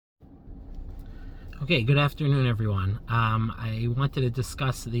Okay, good afternoon, everyone. I wanted to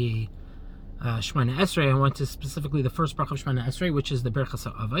discuss the Shloimy Zelcer. I want to specifically the first bracha of Shloimy Zelcer, which is the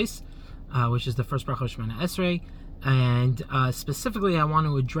Berachas Avos, which is the first bracha of Shloimy Zelcer, and specifically I want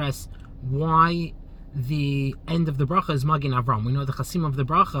to address why the end of the bracha is Magen Avraham. We know the Chasim of the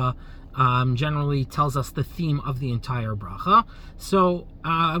bracha generally tells us the theme of the entire bracha. So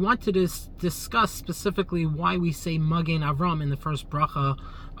I wanted to discuss specifically why we say Magen Avraham in the first bracha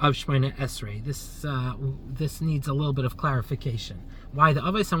of Shloimy Zelcer. This needs a little bit of clarification. Why the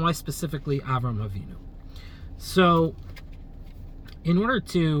Avos and why specifically Avraham Avinu? So, in order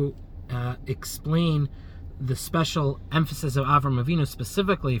to explain the special emphasis of Avraham Avinu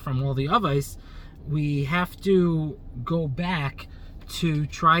specifically from all the Avos, we have to go back to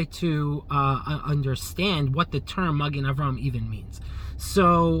try to understand what the term Magen Avraham even means.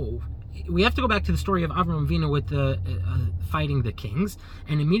 So we have to go back to the story of Avraham Avinu with the fighting the kings,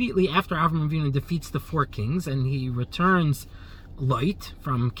 and immediately after Avraham Avinu defeats the 4 kings and he returns light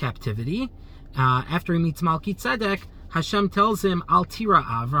from captivity, after he meets Malki Tzedek, Hashem tells him, Al tira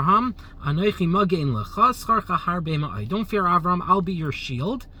Avraham, Anochi Magen lecha, scharcha harbe ma'ai. Don't fear Avraham, I'll be your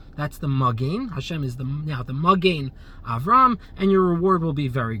shield. That's the Magen. Hashem is now the Magen Avraham, and your reward will be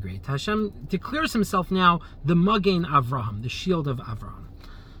very great. Hashem declares himself now the Magen Avraham, the shield of Avraham.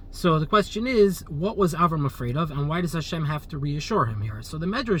 So the question is, what was Avram afraid of, and why does Hashem have to reassure him here? So the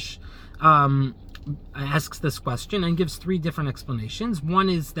Medrash asks this question and gives 3 different explanations. One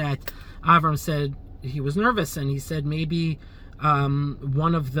is that Avram said he was nervous, and he said maybe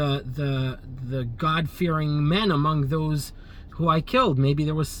one of the God-fearing men among those who I killed, maybe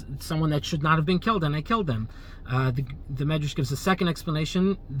there was someone that should not have been killed, and I killed them. The Medrash gives a second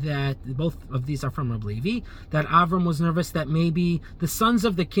explanation that both of these are from Reb Levi, that Avram was nervous that maybe the sons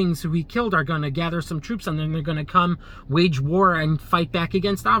of the kings who he killed are going to gather some troops and then they're going to come wage war and fight back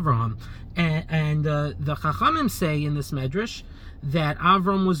against Avraham. And the Chachamim say in this Medrash that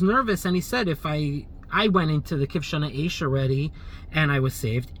Avram was nervous, and he said, if I went into the Kivshana Eish already and I was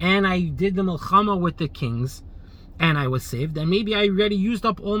saved, and I did the Milchama with the kings and I was saved, and maybe I already used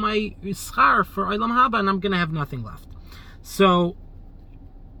up all my schar for Olam Haba and I'm going to have nothing left. So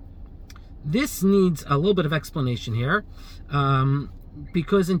this needs a little bit of explanation here,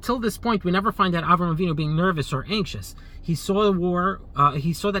 because until this point we never find out Avraham Avinu being nervous or anxious. He saw the war,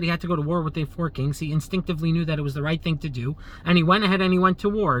 he saw that he had to go to war with the 4 kings. He instinctively knew that it was the right thing to do, and he went ahead and he went to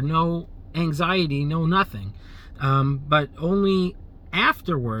war. No anxiety, no nothing. But only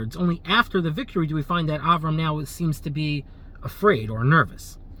afterwards, only after the victory, do we find that Avram now seems to be afraid or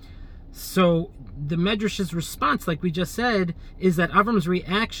nervous. So the Medrash's response, like we just said, is that Avram's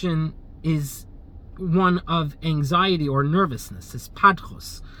reaction is one of anxiety or nervousness, is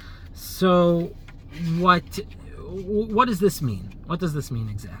padchos. So what does this mean? What does this mean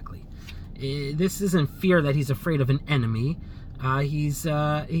exactly? This isn't fear that he's afraid of an enemy. It's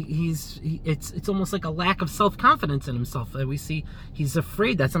almost like a lack of self-confidence in himself that we see. He's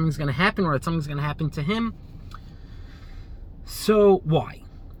afraid that something's going to happen or that something's going to happen to him. So why?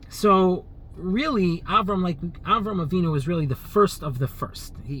 So really, Avram Avinu is really the first of the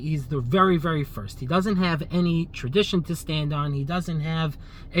first. He's the very, very first. He doesn't have any tradition to stand on. He doesn't have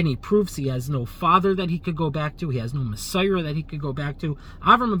any proofs. He has no father that he could go back to. He has no Messiah that he could go back to.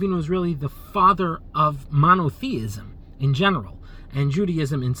 Avram Avinu is really the father of monotheism in general, and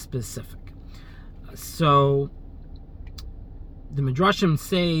Judaism in specific. So the Midrashim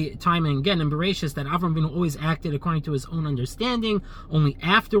say time and again in Bereshis that Avraham Avinu always acted according to his own understanding. Only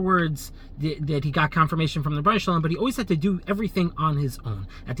afterwards that he got confirmation from the Rebbeinu Shalom, but he always had to do everything on his own.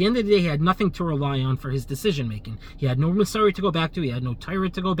 At the end of the day, he had nothing to rely on for his decision making. He had no Messiah to go back to. He had no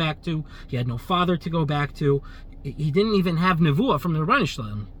Torah to go back to. He had no father to go back to. He didn't even have Nevuah from the Rebbeinu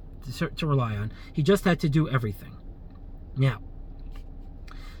Shalom to rely on. He just had to do everything. Now,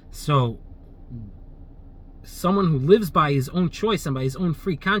 so someone who lives by his own choice and by his own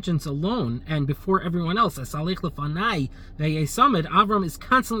free conscience alone, and before everyone else, Avram is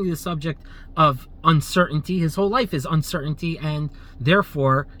constantly the subject of uncertainty. His whole life is uncertainty, and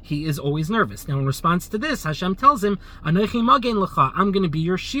therefore he is always nervous. Now, in response to this, Hashem tells him, Anochi Magen lecha, I'm going to be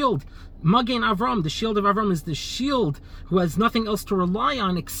your shield. Magen Avram, the shield of Avram, is the shield who has nothing else to rely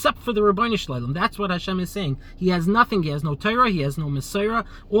on except for the Rebbeinu Shalom. That's what Hashem is saying. He has nothing. He has no Torah. He has no Messiah.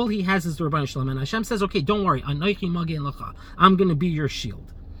 All he has is the Rebbeinu Shalom. And Hashem says, okay, don't worry. Anochi Magen lecha. I'm going to be your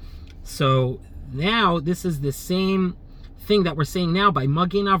shield. So now this is the same thing that we're saying now by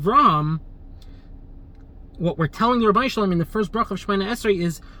Magen Avram. what we're telling the Rabbi Shalom in the first bracha of Shemona Esrei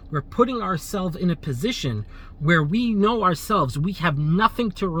is we're putting ourselves in a position where we know ourselves, we have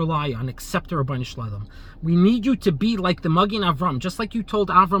nothing to rely on except the Rabbi Shalom. We need you to be like the Magen Avram, just like you told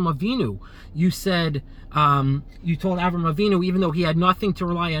Avram Avinu. You said, you told Avram Avinu, even though he had nothing to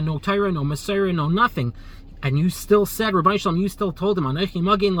rely on, no Torah, no Messiah, no nothing, and you still said, Rabbi Shalom, you still told him, Anochi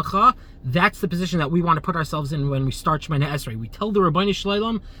Magen Lecha. That's the position that we want to put ourselves in when we start Shemona Esrei. We tell the Rabbi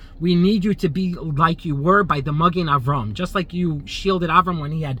Shalom, we need you to be like you were by the Magen Avram. Just like you shielded Avram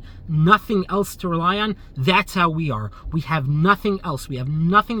when he had nothing else to rely on, that's how we are. We have nothing else. We have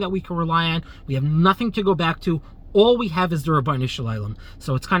nothing that we can rely on. We have nothing to go back to. All we have is the Rabbeinu Shalom.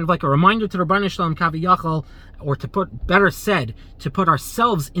 So it's kind of like a reminder to the Rabbeinu Shalom Kaviyachal, or to put, better said, to put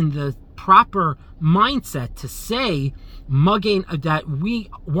ourselves in the proper mindset to say Magen, that we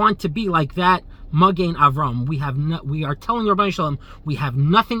want to be like that Magen Avram. We are telling the Rabbeinu Shalom we have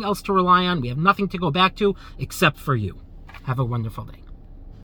nothing else to rely on. We have nothing to go back to except for you. Have a wonderful day.